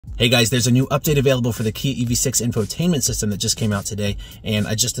Hey guys, there's a new update available for the Kia EV6 Infotainment system that just came out today, and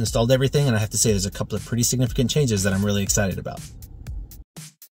I just installed everything, and I have to say there's a couple of pretty significant changes that I'm really excited about.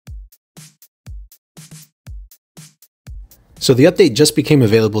 So the update just became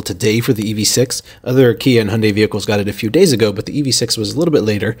available today for the EV6. Other Kia and Hyundai vehicles got it a few days ago, but the EV6 was a little bit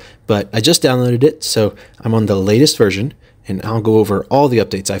later. But I just downloaded it, so I'm on the latest version, and I'll go over all the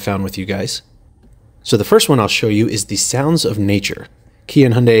updates I found with you guys. So the first one I'll show you is the sounds of nature. Kia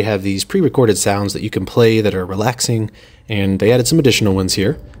and Hyundai have these pre-recorded sounds that you can play that are relaxing, and they added some additional ones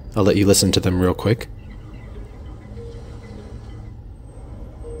here. I'll let you listen to them real quick.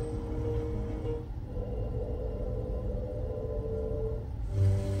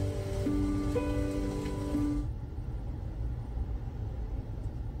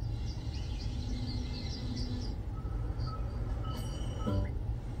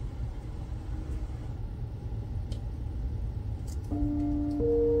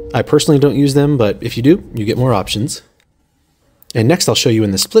 I personally don't use them, but if you do, you get more options. And next I'll show you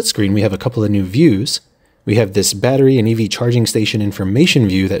in the split screen, we have a couple of new views. We have this battery and EV charging station information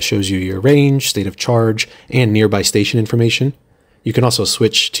view that shows you your range, state of charge, and nearby station information. You can also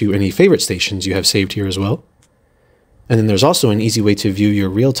switch to any favorite stations you have saved here as well. And then there's also an easy way to view your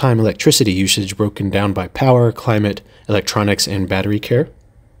real-time electricity usage broken down by power, climate, electronics, and battery care.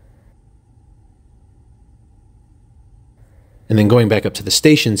 And then going back up to the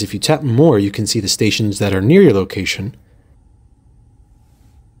stations, if you tap more, you can see the stations that are near your location.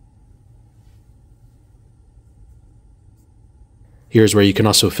 Here's where you can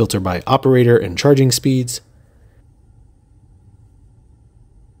also filter by operator and charging speeds.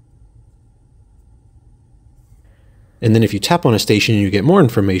 And then if you tap on a station, you get more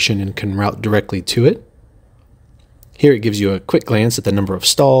information and can route directly to it. Here it gives you a quick glance at the number of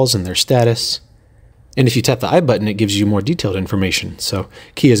stalls and their status. And if you tap the I button, it gives you more detailed information. So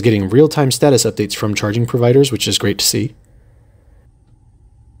Kia is getting real-time status updates from charging providers, which is great to see.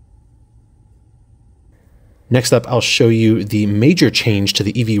 Next up, I'll show you the major change to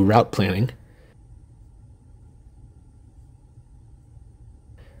the EV route planning.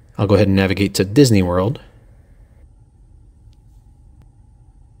 I'll go ahead and navigate to Disney World.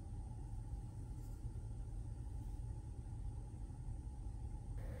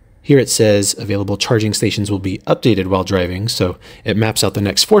 Here it says available charging stations will be updated while driving, so it maps out the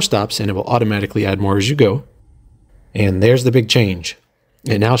next 4 stops and it will automatically add more as you go. And there's the big change.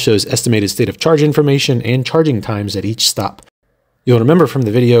 It now shows estimated state of charge information and charging times at each stop. You'll remember from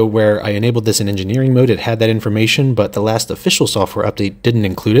the video where I enabled this in engineering mode, it had that information, but the last official software update didn't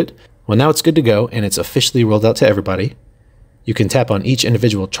include it. Well, now it's good to go, and it's officially rolled out to everybody. You can tap on each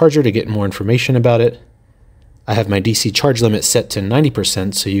individual charger to get more information about it. I have my DC charge limit set to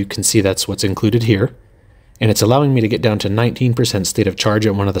 90%, so you can see that's what's included here. And it's allowing me to get down to 19% state of charge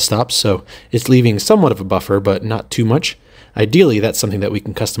at one of the stops, so it's leaving somewhat of a buffer, but not too much. Ideally, that's something that we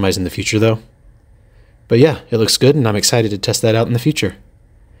can customize in the future, though. But yeah, it looks good, and I'm excited to test that out in the future.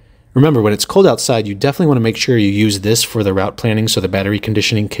 Remember, when it's cold outside, you definitely want to make sure you use this for the route planning so the battery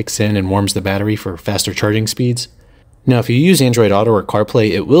conditioning kicks in and warms the battery for faster charging speeds. Now, if you use Android Auto or CarPlay,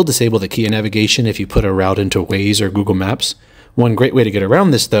 it will disable the Kia navigation if you put a route into Waze or Google Maps. One great way to get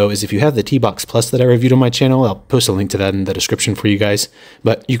around this, though, is if you have the TBox Plus that I reviewed on my channel. I'll post a link to that in the description for you guys.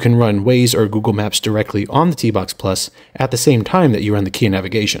 But you can run Waze or Google Maps directly on the TBox Plus at the same time that you run the Kia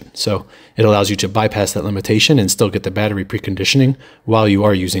navigation. So it allows you to bypass that limitation and still get the battery preconditioning while you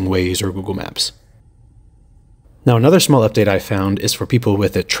are using Waze or Google Maps. Now, another small update I found is for people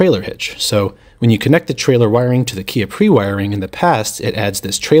with a trailer hitch. So when you connect the trailer wiring to the Kia pre-wiring, in the past it adds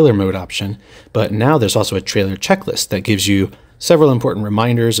this trailer mode option, but now there's also a trailer checklist that gives you several important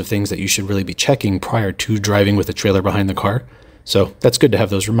reminders of things that you should really be checking prior to driving with a trailer behind the car. So that's good to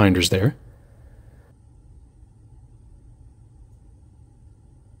have those reminders there.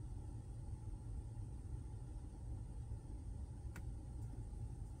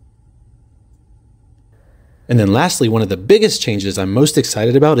 And then lastly, one of the biggest changes I'm most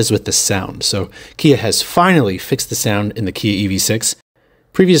excited about is with the sound. So Kia has finally fixed the sound in the Kia EV6.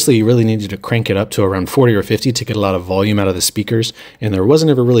 Previously, you really needed to crank it up to around 40 or 50 to get a lot of volume out of the speakers, and there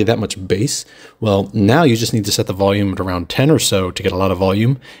wasn't ever really that much bass. Well, now you just need to set the volume at around 10 or so to get a lot of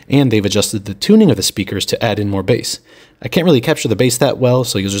volume, and they've adjusted the tuning of the speakers to add in more bass. I can't really capture the bass that well,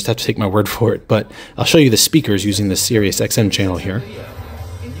 so you'll just have to take my word for it, but I'll show you the speakers using the Sirius XM channel here.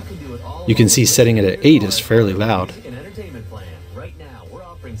 You can see setting it at 8 is fairly loud. Right now, we're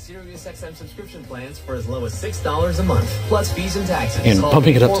offering Sirius XM subscription plans for as low as $6 a month, plus fees and taxes. And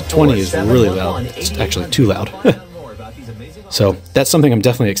bumping it up to 20 is really loud. It's actually too loud. these amazing So that's something I'm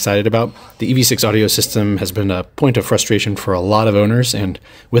definitely excited about. The EV6 audio system has been a point of frustration for a lot of owners, and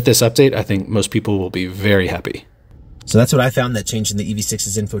with this update, I think most people will be very happy. So that's what I found that changed in the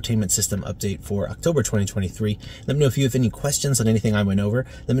EV6's infotainment system update for October 2023. Let me know if you have any questions on anything I went over.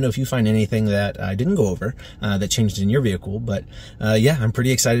 Let me know if you find anything that I didn't go over that changed in your vehicle. But yeah, I'm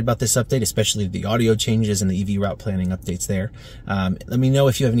pretty excited about this update, especially the audio changes and the EV route planning updates there. Let me know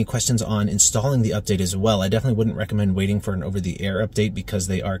if you have any questions on installing the update as well. I definitely wouldn't recommend waiting for an over-the-air update because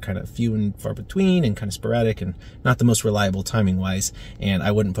they are kind of few and far between and kind of sporadic and not the most reliable timing-wise, and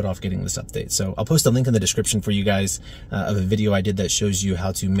I wouldn't put off getting this update. So I'll post a link in the description for you guys of a video I did that shows you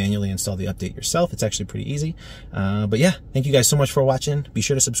how to manually install the update yourself. It's actually pretty easy. But yeah, thank you guys so much for watching. Be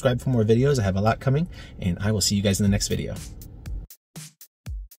sure to subscribe for more videos. I have a lot coming, and I will see you guys in the next video.